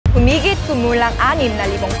Humigit kumulang 6,000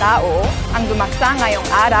 tao ang dumaksa ngayong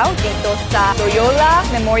araw dito sa Loyola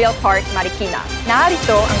Memorial Park, Marikina.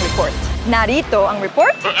 Narito ang report. Narito ang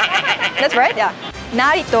report? That's right, yeah.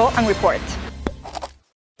 Narito ang report.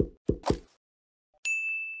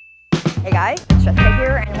 Hey guys, Jessica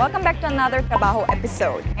here and welcome back to another Trabaho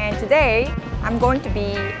episode. And today, I'm going to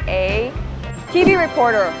be a TV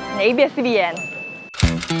reporter in ABS-CBN.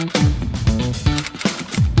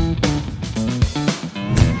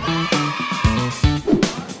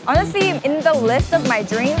 Honestly, in the list of my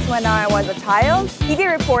dreams when I was a child,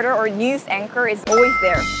 TV reporter or news anchor is always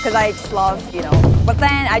there because I just love, But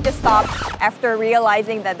then I just stopped after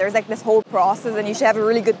realizing that there's like this whole process and you should have a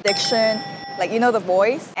really good diction, like the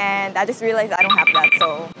voice, and I just realized I don't have that,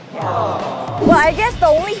 so yeah. Well, I guess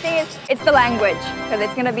the only thing is it's the language because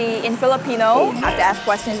it's gonna be in Filipino. I have to ask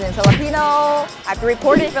questions in Filipino. I have to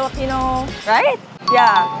report in Filipino, right?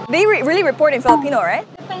 Yeah, they really report in Filipino, right?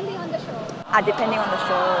 Depending on the show. Depending on the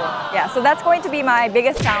show. Yeah, so that's going to be my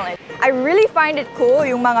biggest challenge. I really find it cool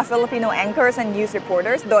yung mga Filipino anchors and news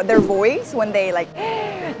reporters, their voice when they like,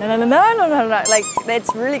 like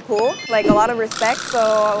it's really cool. Like a lot of respect.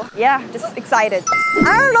 So yeah, just excited.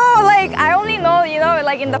 I don't know, like I only know,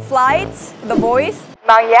 like in the flights, the voice.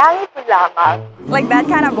 Mangyari lamang. Like that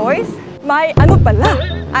kind of voice. May ano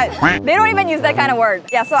pala. They don't even use that kind of word.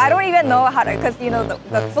 Yeah, so I don't even know how to, because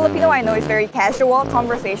the Filipino I know is very casual,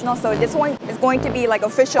 conversational. So this one is going to be like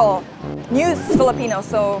official news Filipino.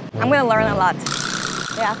 So I'm gonna learn a lot.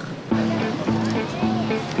 Yeah.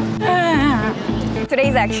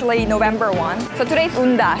 Today's actually November 1. So today's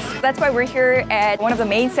Undas. That's why we're here at one of the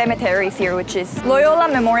main cemeteries here, which is Loyola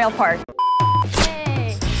Memorial Park.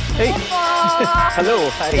 Hey. Hello.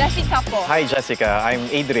 Hi. Jessica po. Hi, Jessica. I'm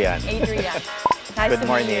Adrian. Nice Good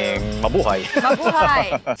morning. Mabuhay.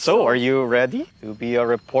 Mabuhay. So, are you ready to be a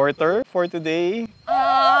reporter for today?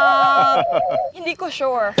 Hindi ko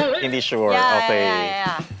sure. Hindi sure. Yeah, okay.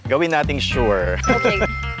 yeah. Gawin nating sure. Okay.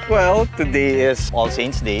 Well, today is All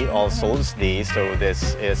Saints Day, All Souls Day. So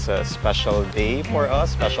this is a special day for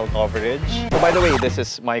us, special coverage. So by the way, this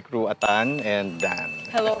is my crew, Atan and Dan.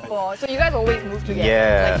 Hello po. So you guys always move together?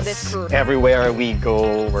 Yes. Like this crew? Everywhere we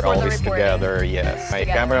go, we're For the always reporting. together. Yes. My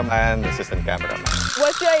cameraman, assistant cameraman.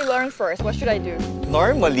 What should I learn first? What should I do?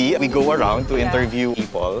 Normally, we go around to interview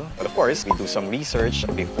people. But of course, we do some research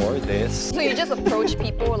before this. So you just approach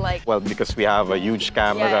people like... Well, because we have a huge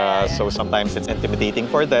camera, Yeah. so sometimes it's intimidating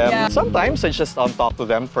for them. Yeah. Sometimes I just talk to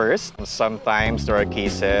them first. Sometimes there are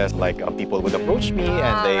cases like people would approach me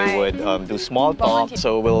and they would do small talk. Volunteer.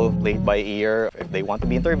 So we'll play it by ear if they want to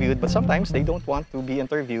be interviewed. But sometimes they don't want to be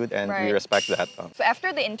interviewed and we respect that. So after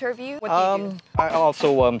the interview, what do you do? I also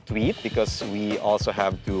tweet because we also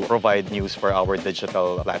have to provide news for our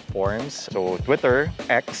digital platforms. So Twitter,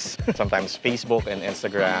 X, sometimes Facebook and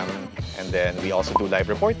Instagram. And then we also do live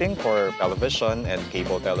reporting for television and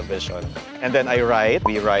cable television. And then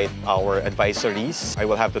we write our advisories. I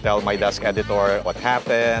will have to tell my desk editor what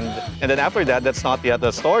happened. And then after that, that's not yet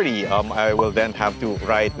the story. I will then have to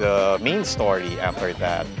write the main story after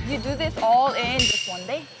that. You do this all in just one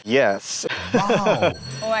day? Yes. Wow.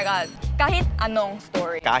 Oh my God. Kahit anong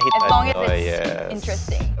story. Kahit as long as ano, it's yes.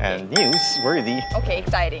 interesting. And newsworthy. Okay,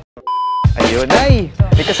 exciting. Ayun, ay!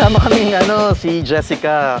 May kasama kaming si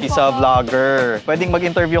Jessica, isa vlogger. Pwedeng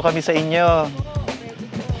mag-interview kami sa inyo.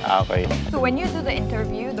 Okay. So when you do the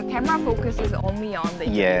interview, the camera focuses only on the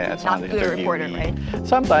interview, Yes, not on the the reporter, right?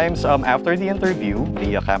 Sometimes, after the interview,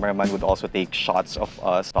 the cameraman would also take shots of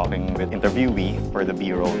us talking with interviewee for the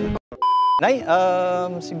B-roll. Nay,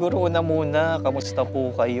 siguro una muna, kamusta po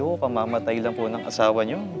kayo? Kamamatay lang po ng asawa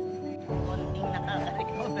nyo. Konting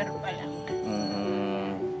nakaka-recover pa lang.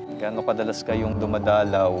 Gaano kadalas kayong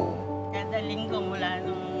dumadalaw? Kada linggo mula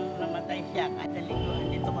nung namatay siya, kada linggo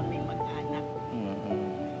andito kami mag-anak.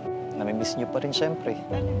 Namimiss nyo pa rin, syempre.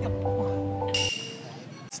 Talaga po.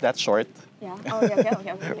 Is that short? Yeah. Oh,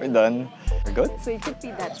 yeah. We're done. We're good? So it could be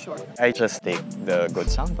that short. I just take the good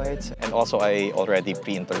sound bites. And also, I already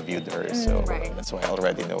pre-interviewed her. So that's why I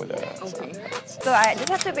already know the sound bites. So I just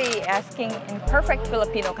have to be asking in perfect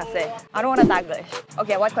Filipino kasi. I don't want to Taglish.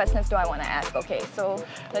 Okay, what questions do I want to ask? Okay, so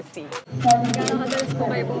let's see.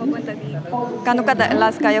 Gano'ng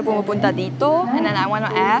kadalas kayo pumupunta dito? And then I want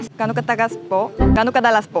to ask, gano'ng kadalas po? Gano'ng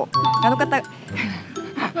kadalas po?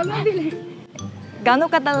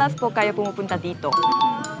 Gano'ng kadalas po kayo pumupunta dito?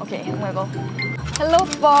 Okay, I'm gonna go. Hello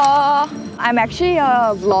po! I'm actually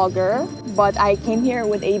a vlogger, but I came here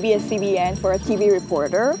with ABS-CBN for a TV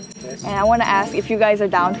reporter. And I want to ask if you guys are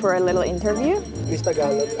down for a little interview. Please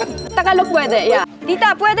Tagalog. Tagalog pwede, yeah.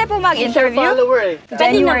 Tita, pwede po mag-interview? Follower eh.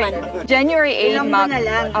 January 8,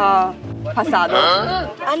 Pasado.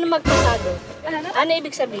 Ano magpasado? Ano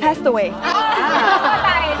ibig sabihin? Passed away.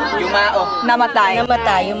 Yumao. Namatay.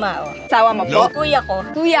 Namatay, yumao. Asawa mo po? Kuya ko.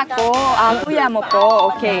 Kuya ko. Kuya mo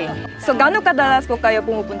po. Okay. So, gaano kadalas po kayo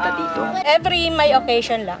pumupunta dito? Every may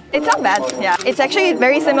occasion lang. It's not bad. Yeah. It's actually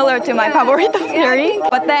very similar to my Favorito series,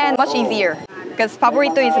 but then much easier. Because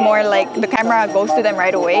Favorito is more like the camera goes to them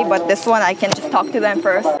right away, but this one I can just talk to them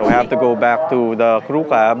first. So we have to go back to the crew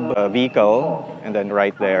cab vehicle and then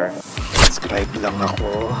right there. Subscribe lang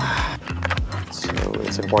ako. So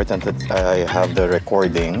it's important that I have the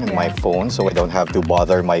recording in my phone so I don't have to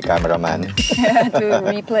bother my cameraman. To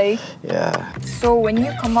replay. Yeah. So when you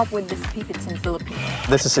come up with this clip, it's in Filipino.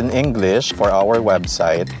 This is in English for our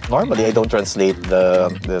website. Normally, I don't translate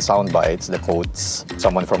the sound bites, the quotes.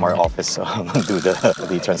 Someone from our office do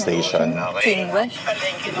the translation. To English?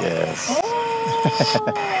 Yes.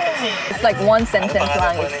 It's like one sentence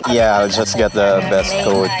lang. Yeah, I'll just get the best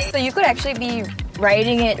quote. So you could actually be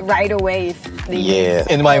writing it right away. If they Yeah. use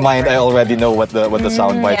In my mind, I already know what the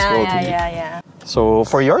sound bites will be. Yeah. So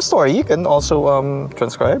for your story, you can also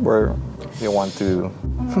transcribe, or you want to.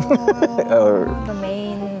 Or The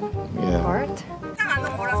main yeah. part.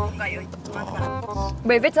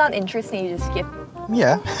 But if it's not interesting, you just skip.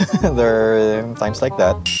 Yeah, there are times like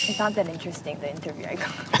that. It's not that interesting, the interview I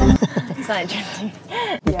got. It's not interesting.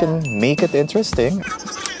 We can make it interesting.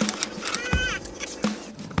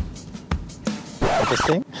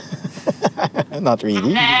 Interesting? Not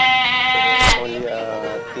really. Only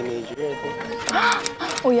a teenager, I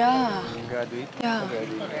think. Oh yeah. Graduate. Yeah.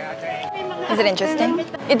 Is it interesting?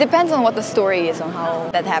 It depends on what the story is, on how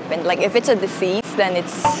that happened. Like if it's a deceased, then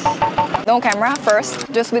it's no camera first,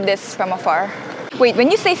 just with this from afar. Wait,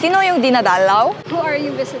 when you say sino yung dinadalaw? Who are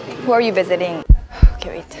you visiting? Who are you visiting?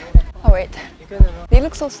 Okay, wait. Oh wait. They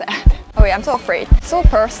look so sad. Oh wait, I'm so afraid. It's so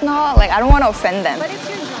personal. Like I don't want to offend them. But it's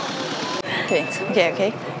your job.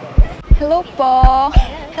 Okay. Hello po.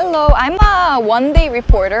 Hello, I'm a one-day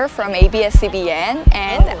reporter from ABS-CBN,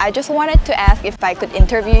 and I just wanted to ask if I could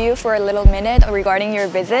interview you for a little minute regarding your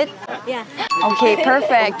visit. Yeah. Okay,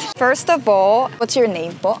 perfect. First of all, what's your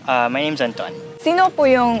name po? My name's Anton. Sino po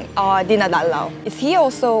yung dinadalaw? Is he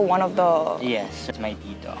also one of the... Yes, that's my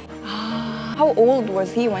tito. How old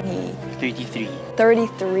was he when he... 33.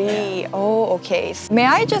 33. Oh, okay. May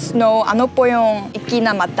I just know, ano po yung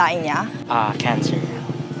ikinamatay niya? Cancer.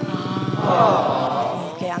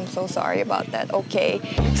 Okay, I'm so sorry about that. Okay.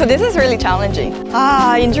 So this is really challenging.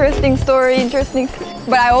 Interesting story, interesting.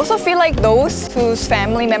 But I also feel like those whose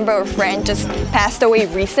family member or friend just passed away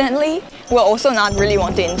recently will also not really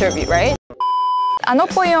want to interview, right? Ano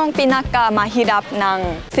po yung pinaka-mahirap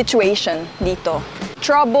ng situation dito?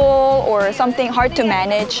 Trouble or something hard to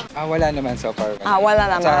manage? Wala naman so far. Wala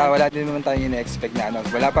naman. Saka wala din naman tayong ina-expect na ano.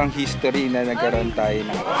 Wala pang history na nagkaroon tayo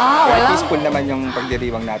na. Wala? Peaceful naman yung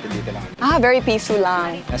pagdiriwang natin dito lang. Very peaceful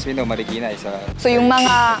lang. As we know, Marikina is a So yung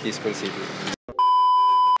mga... peaceful city.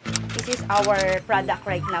 This is our product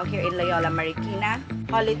right now here in Loyola, Marikina.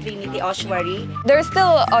 Holy Trinity Ossuary. There's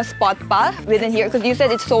still a spot pa within here because you said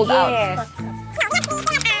it's sold out. Yes.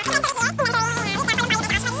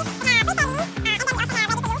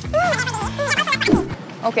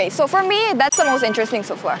 Okay, so for me, that's the most interesting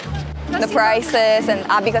so far. The prices and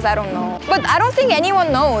because I don't know. But I don't think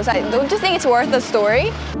anyone knows. Don't you think it's worth the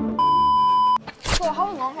story? So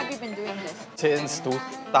how long have you been doing this? Since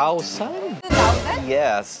 2000? 2000?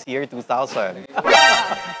 Yes, year 2000.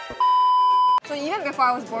 So even before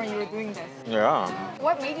I was born, you were doing this. Yeah.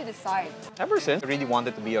 What made you decide? Ever since I really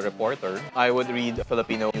wanted to be a reporter, I would read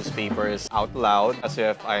Filipino newspapers out loud as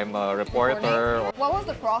if I'm a reporter. What was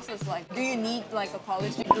the process like? Do you need like a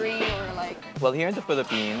college degree or like... Well, here in the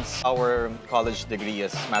Philippines, our college degree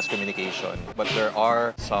is mass communication. But there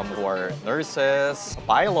are some who are nurses, a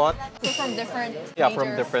pilot. So from different Yeah, majors?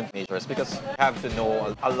 from different majors because you have to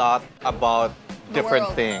know a lot about The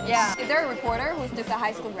different world. things. Yeah. Is there a reporter who's just a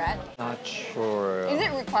high school grad? Not sure. Is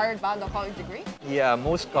it required by the college degree? Yeah,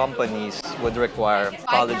 most companies would require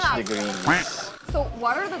college degrees. So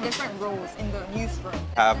what are the different roles in the newsroom?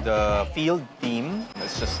 Have the field team.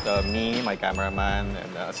 It's just me, my cameraman, and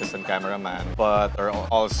the assistant cameraman. But there are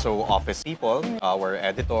also office people, our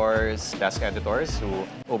editors, desk editors who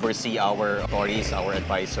oversee our stories, our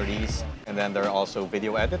advisories. And then there are also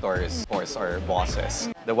video editors, of course, our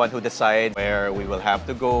bosses. The one who decide where we will have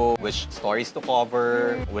to go, which stories to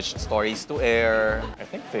cover, which stories to air. I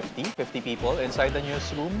think 50 people inside the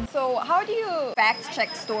newsroom. So how do you fact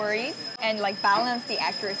check stories and like balance the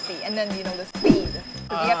accuracy and then, you know, the speed?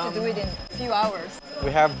 Because you have to do it in a few hours.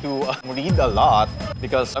 We have to read a lot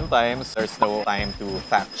because sometimes there's no time to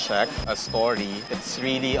fact check a story. It's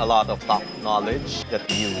really a lot of top knowledge that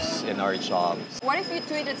we use in our jobs. What if you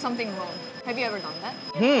tweeted something wrong? Have you ever done that?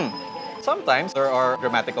 Sometimes there are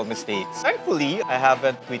grammatical mistakes. Thankfully, I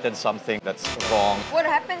haven't tweeted something that's wrong. What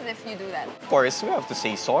happens if you do that? Of course, we have to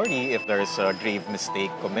say sorry if there's a grave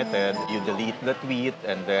mistake committed. You delete the tweet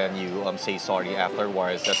and then you say sorry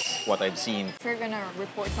afterwards. That's what I've seen. If you're gonna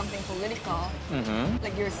report something political,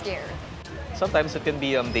 like you're scared. Sometimes it can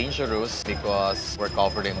be dangerous because we're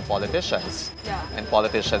covering politicians. Yeah. And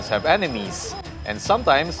politicians have enemies. And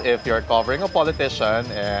sometimes if you're covering a politician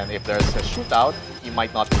and if there's a shootout, you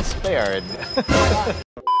might not be spared.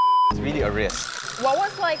 It's really a risk. What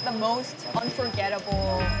was like the most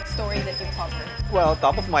unforgettable story that you covered? Well,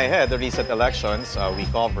 top of my head, the recent elections we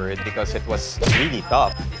covered because it was really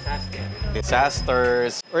tough.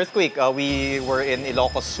 Disasters, earthquake. We were in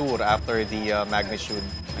Ilocos Sur after the magnitude,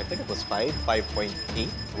 I think it was 5.8. It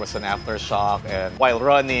was an aftershock, and while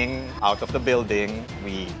running out of the building,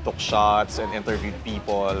 we took shots and interviewed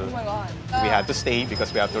people. Oh my God. We had to stay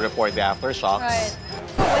because we have to report the aftershocks. Right.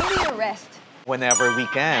 So when do you rest? Whenever we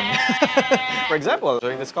can. For example,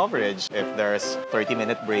 during this coverage, if there's a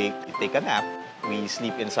 30-minute break, you take a nap. We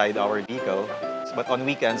sleep inside our vehicle. But on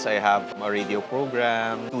weekends, I have a radio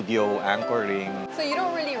program, studio anchoring. So you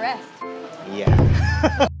don't really rest? Yeah.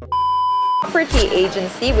 Property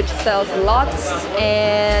agency which sells lots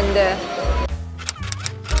and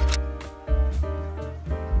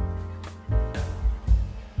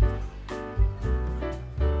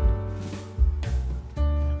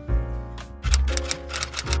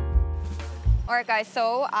Alright guys,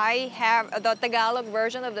 so I have the Tagalog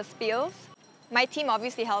version of the spills. My team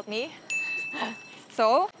obviously helped me.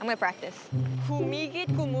 So, I'm gonna practice.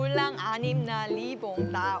 Humigit kumulang 6,000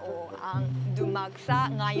 tao ang dumagsa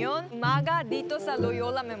ngayon umaga dito sa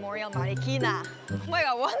Loyola Memorial Marikina. Oh my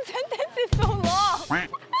God, one sentence is so long!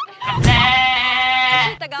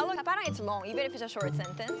 Actually, Tagalog, parang it's long, even if it's a short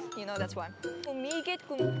sentence. You know, that's why. Humigit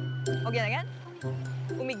again.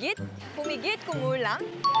 Humigit kumulang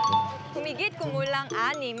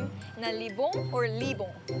 6,000 or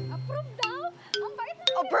libong. Approved daw? Ang bait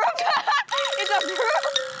na. Approved? It's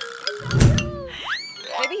approved?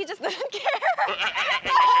 Maybe he just doesn't care.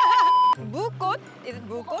 Bukod. Is it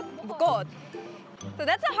bukod? Bukod. So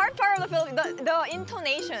that's a hard part of the film, the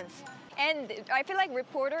intonations. And I feel like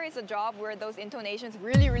reporter is a job where those intonations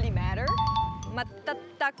really, really matter.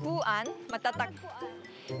 Matatagpuan.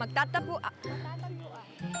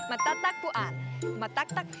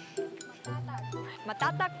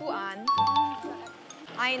 Matatagpuan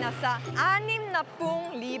ay nasa 60,000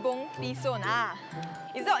 piso na.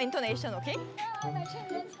 Is the intonation okay?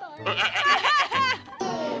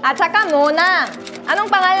 At saka Munang.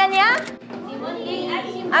 Anong pangalan niya?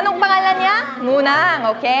 Anong pangalan niya? Munang,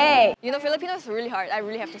 okay. You know, Filipino is really hard, I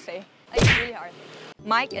really have to say. Like, it's really hard.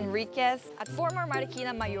 Mike Enriquez at former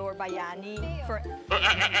Marikina Mayor Bayani for...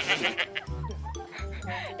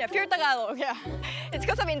 Yeah, pure Tagalog, yeah. It's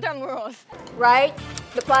because of intramurals. Right,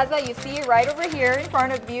 the plaza you see right over here in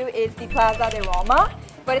front of you is the Plaza de Roma,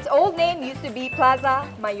 but its old name used to be Plaza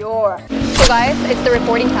Mayor. So guys, it's the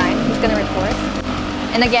reporting time. He's gonna report.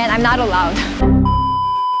 And again, I'm not allowed.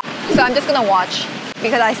 So I'm just gonna watch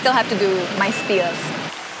because I still have to do my spiels.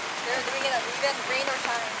 They're doing it at even rain or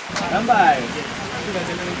shine. Tambay!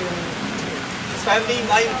 Standing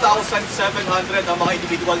 9,700 ang mga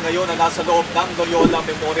individual ngayon na nasa loob ng Loyola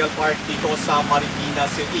Memorial Park dito sa Marikina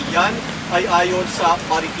City. Yan ay ayon sa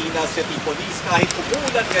Marikina City Police. Kahit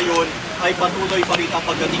umuulan ngayon, ay patuloy pa rin ang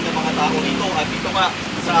pagdating ng mga tao dito. At dito nga,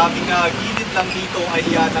 sa aming gilid lang dito ay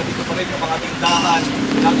nandito pa rin yung mga tindahan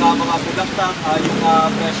ng mga bulaklak. Yung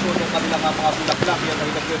presyo ng kanilang mga bulaklak, yan ay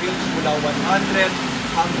nag-range mula 100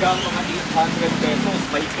 hanggang mga 800 pesos.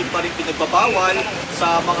 Mahigpit pa rin pinagbabawal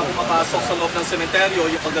sa mga pumapasok sa loob ng sementeryo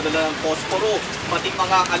yung pagdadala ng posporo. Pati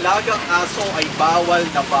mga alagang aso ay bawal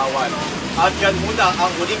na bawal. At yan muna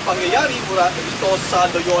ang huling pangyayari mula dito sa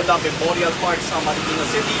Loyola Memorial Park sa Marikina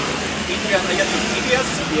City. Ito yan ay yung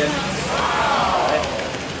ABS-CBN.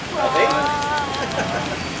 Okay?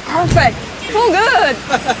 Perfect! So good!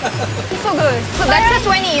 So good. So that's the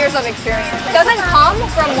 20 years of experience. It doesn't come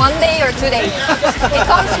from 1 day or 2 days. It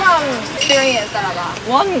comes from experience talaga.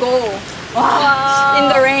 One go. Wow.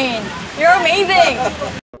 In the rain. You're amazing!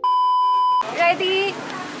 Ready?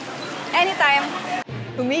 Anytime.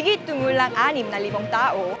 Humigit tumulang 6,000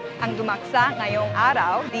 tao ang dumaksa ngayong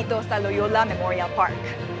araw dito sa Loyola Memorial Park.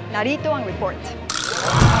 Narito ang report.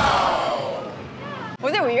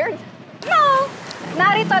 Was it weird? No!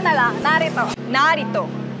 Narito na lang. Narito. Narito.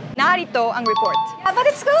 Narito ang report. Yeah, but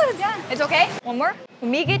it's good. Yeah. It's okay? One more?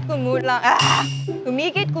 Humigit kumulang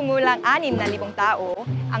 6,000 tao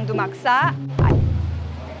ang dumaksa.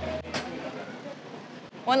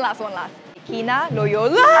 One last. Marikina,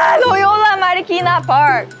 Loyola Marikina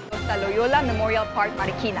Park. Sa Loyola Memorial Park,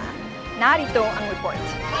 Marikina. Narito ang report.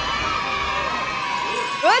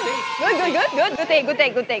 Good take.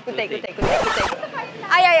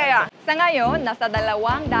 Ay. Sa ngayon, nasa 200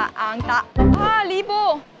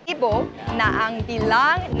 libo na ang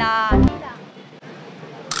bilang na...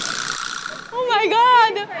 Oh my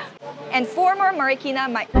God! And former Marikina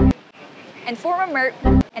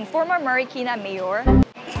Mayor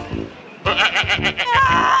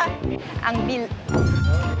ang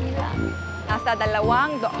nasa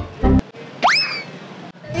 200.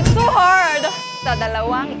 It's so hard! Sa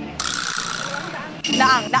 200.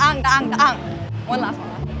 Daang. One last.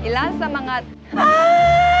 Ilan sa mga...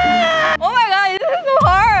 Oh my God, this is so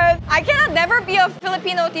hard! I cannot never be a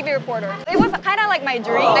Filipino TV reporter. It was kind of like my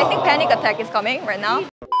dream. I think panic attack is coming right now.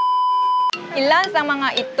 Ilan sa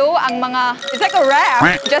mga ito ang mga... It's like a rap!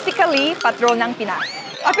 Jessica Lee, patron ng Pinas.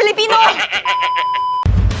 Filipino!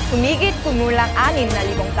 Humigit kumulang 6,000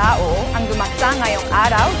 tao ang dumaksa ngayong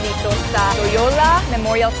araw dito sa Loyola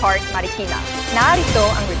Memorial Park, Marikina. Narito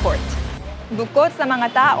ang report. Bukod sa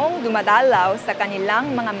mga taong dumadalaw sa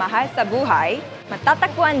kanilang mga mahal sa buhay,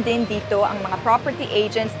 matatagpuan din dito ang mga property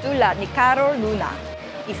agents tulad ni Carol Luna,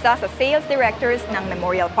 isa sa sales directors ng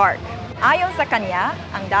Memorial Park. Ayon sa kanya,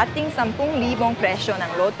 ang dating 10,000 presyo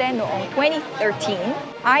ng lote noong 2013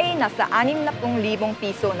 ay nasa 60,000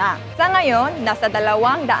 piso na. Sa ngayon, nasa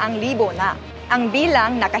 200,000 na. Ang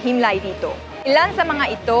bilang nakahimlay dito. Ilan sa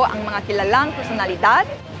mga ito ang mga kilalang personalidad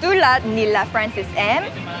tulad nila Francis M.,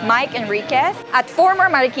 Mike Enriquez at former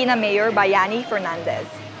Marikina Mayor Bayani Fernandez.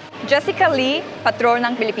 Jessica Lee, patron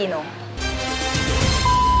ng Filipino.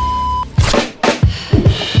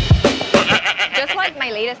 Just like my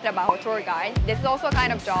latest trabaho tour guide, this is also a kind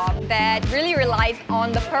of job that really relies on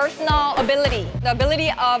the personal ability, the ability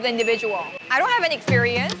of the individual. I don't have any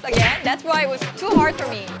experience, again, that's why it was too hard for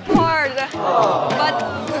me. Hard, but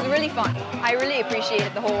it was really fun. I really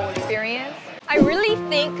appreciated the whole experience. I really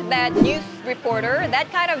think that news reporter, that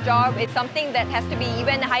kind of job is something that has to be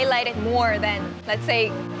even highlighted more than, let's say,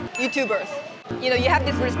 YouTubers. You know, you have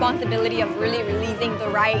this responsibility of really releasing the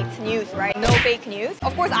right news, right? No fake news.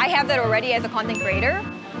 Of course, I have that already as a content creator,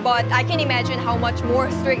 but I can imagine how much more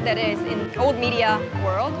strict that is in old media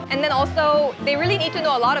world. And then also, they really need to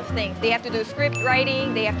know a lot of things. They have to do script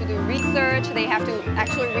writing, they have to do research, they have to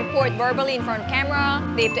actually report verbally in front of camera,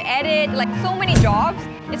 they have to edit, like so many jobs.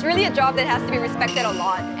 It's really a job that has to be respected a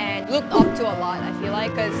lot and looked up to a lot, I feel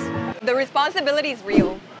like, because the responsibility is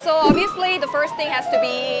real. So obviously, the first thing has to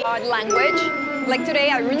be language. Like today,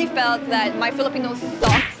 I really felt that my Filipino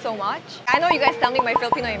sucked so much. I know you guys tell me my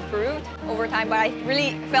Filipino improved over time, but I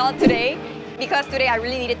really felt today, because today I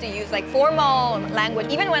really needed to use like formal language.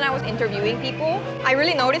 Even when I was interviewing people, I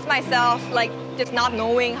really noticed myself like just not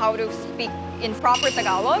knowing how to speak in proper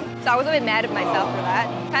Tagalog. So I was a bit mad at myself for that.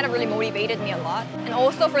 It kind of really motivated me a lot. And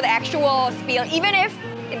also for the actual spiel, even if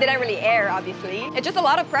it didn't really air, obviously. It's just a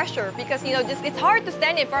lot of pressure because, you know, it's hard to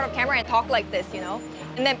stand in front of camera and talk like this, you know?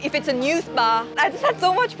 And then if it's a news ba, I just had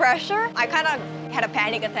so much pressure. I kind of had a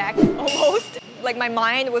panic attack, almost. Like my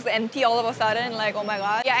mind was empty all of a sudden, like, oh my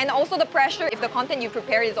God. Yeah, and also the pressure, if the content you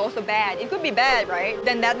prepared is also bad, it could be bad, right?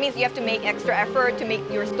 Then that means you have to make extra effort to make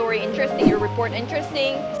your story interesting, your report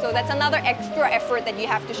interesting. So that's another extra effort that you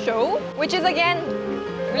have to show, which is, again,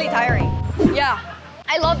 really tiring. Yeah.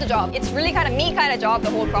 I love the job. It's really kind of me kind of job, the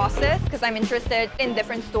whole process, because I'm interested in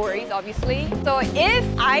different stories, obviously. So if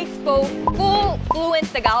I spoke full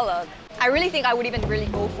fluent Tagalog, I really think I would even really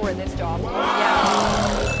go for this job.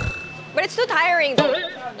 Yeah. But it's too tiring though.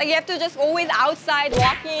 Like you have to just always outside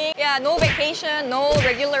walking. Yeah, no vacation, no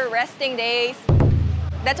regular resting days.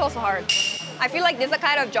 That's also hard. I feel like this is a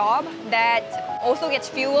kind of job that also gets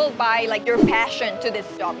fueled by like your passion to this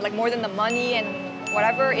job, like more than the money and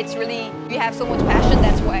whatever. It's really, you have so much passion,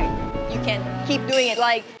 that's why you can keep doing it.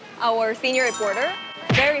 Like our senior reporter,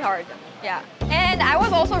 very hard, yeah. And I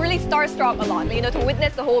was also really starstruck a lot, you know, to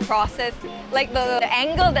witness the whole process. Like the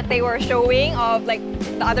angle that they were showing of like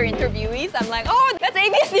the other interviewees, I'm like, oh, that's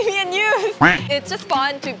ABS-CBN News. It's just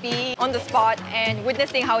fun to be on the spot and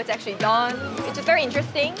witnessing how it's actually done. It's just very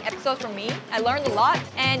interesting episode for me. I learned a lot.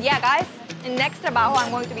 And yeah, guys, in next trabaho, I'm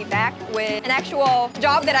going to be back with an actual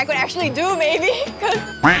job that I could actually do maybe, because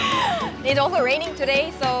it's also raining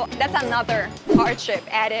today, so that's another hardship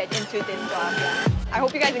added into this job. Yeah. I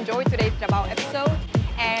hope you guys enjoyed today's trabaho episode,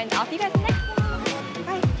 and I'll see you guys in the next one.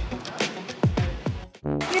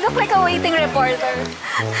 Bye. You look like a waiting reporter.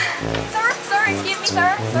 Sir, excuse me,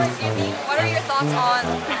 sir. Sir, excuse me. What are your thoughts on...